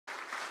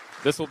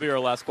This will be our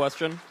last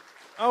question.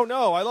 Oh,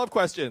 no, I love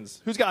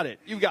questions. Who's got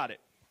it? You've got it.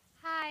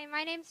 Hi,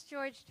 my name's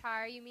George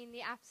Tarr. You mean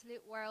the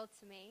absolute world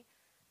to me.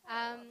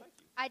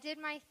 I did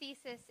my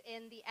thesis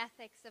in the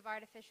ethics of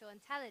artificial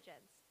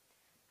intelligence.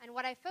 And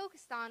what I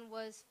focused on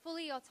was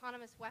fully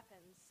autonomous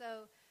weapons.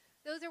 So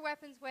those are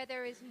weapons where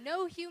there is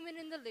no human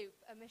in the loop.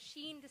 A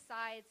machine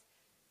decides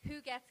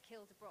who gets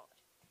killed abroad.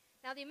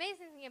 Now, the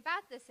amazing thing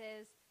about this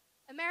is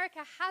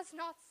America has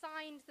not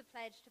signed the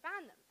pledge to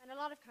ban them, and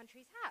a lot of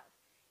countries have.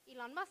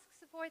 Elon Musk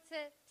supports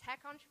it, tech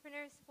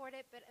entrepreneurs support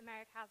it, but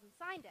America hasn't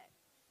signed it.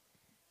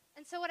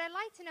 And so what I'd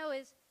like to know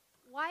is,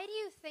 why do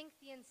you think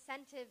the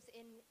incentives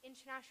in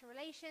international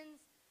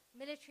relations,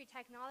 military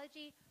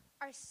technology,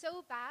 are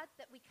so bad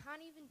that we can't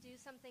even do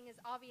something as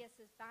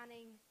obvious as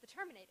banning the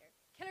Terminator,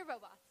 killer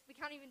robots? We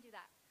can't even do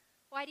that.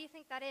 Why do you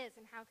think that is,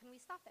 and how can we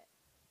stop it?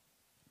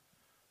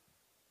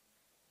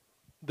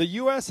 The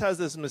U.S. has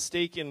this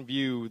mistaken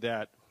view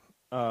that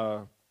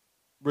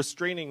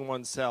restraining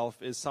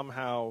oneself is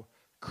somehow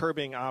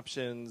curbing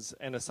options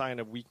and a sign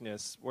of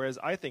weakness, whereas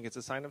I think it's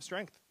a sign of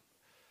strength.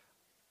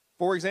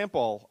 For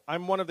example,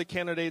 I'm one of the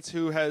candidates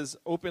who has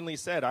openly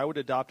said I would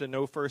adopt a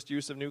no first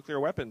use of nuclear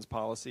weapons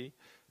policy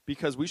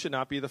because we should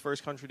not be the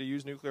first country to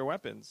use nuclear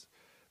weapons.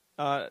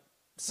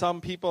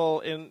 Some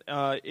people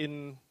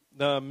in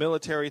the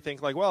military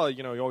think like, well,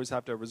 you know, you always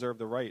have to reserve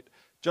the right.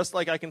 Just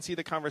like I can see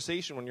the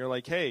conversation when you're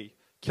like, hey,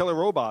 killer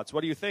robots,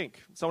 what do you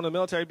think? Someone in the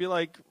military would be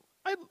like,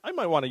 I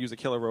might want to use a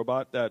killer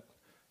robot that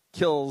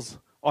kills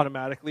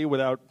automatically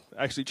without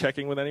actually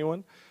checking with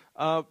anyone.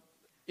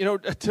 You know,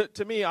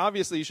 to me,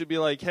 obviously, you should be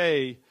like,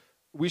 hey,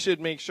 we should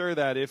make sure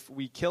that if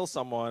we kill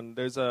someone,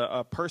 there's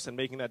a person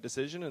making that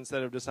decision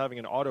instead of just having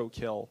an auto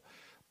kill.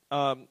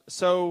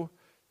 So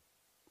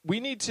we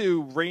need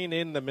to rein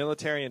in the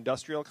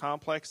military-industrial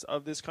complex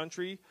of this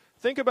country.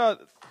 Think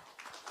about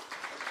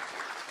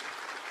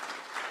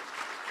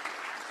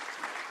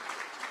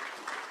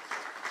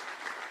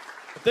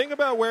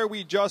where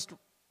we just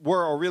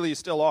were or really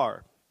still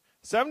are.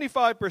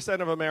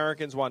 75% of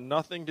Americans want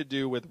nothing to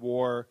do with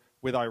war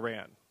with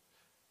Iran.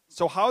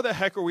 So how the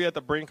heck are we at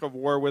the brink of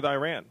war with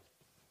Iran?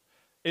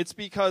 It's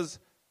because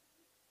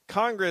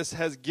Congress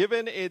has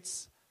given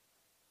its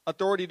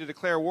authority to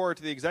declare war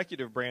to the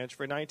executive branch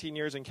for 19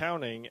 years and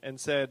counting and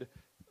said,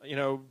 you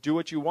know, do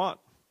what you want.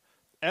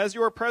 As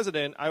your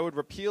president, I would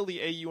repeal the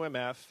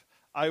AUMF.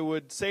 I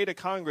would say to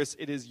Congress,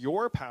 it is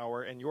your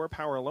power and your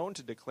power alone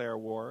to declare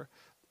war.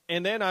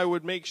 And then I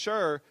would make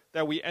sure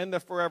that we end the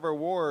forever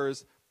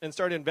wars and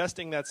start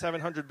investing that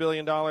 $700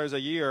 billion a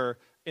year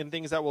in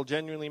things that will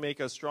genuinely make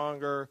us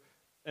stronger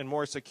and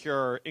more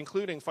secure,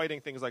 including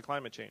fighting things like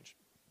climate change.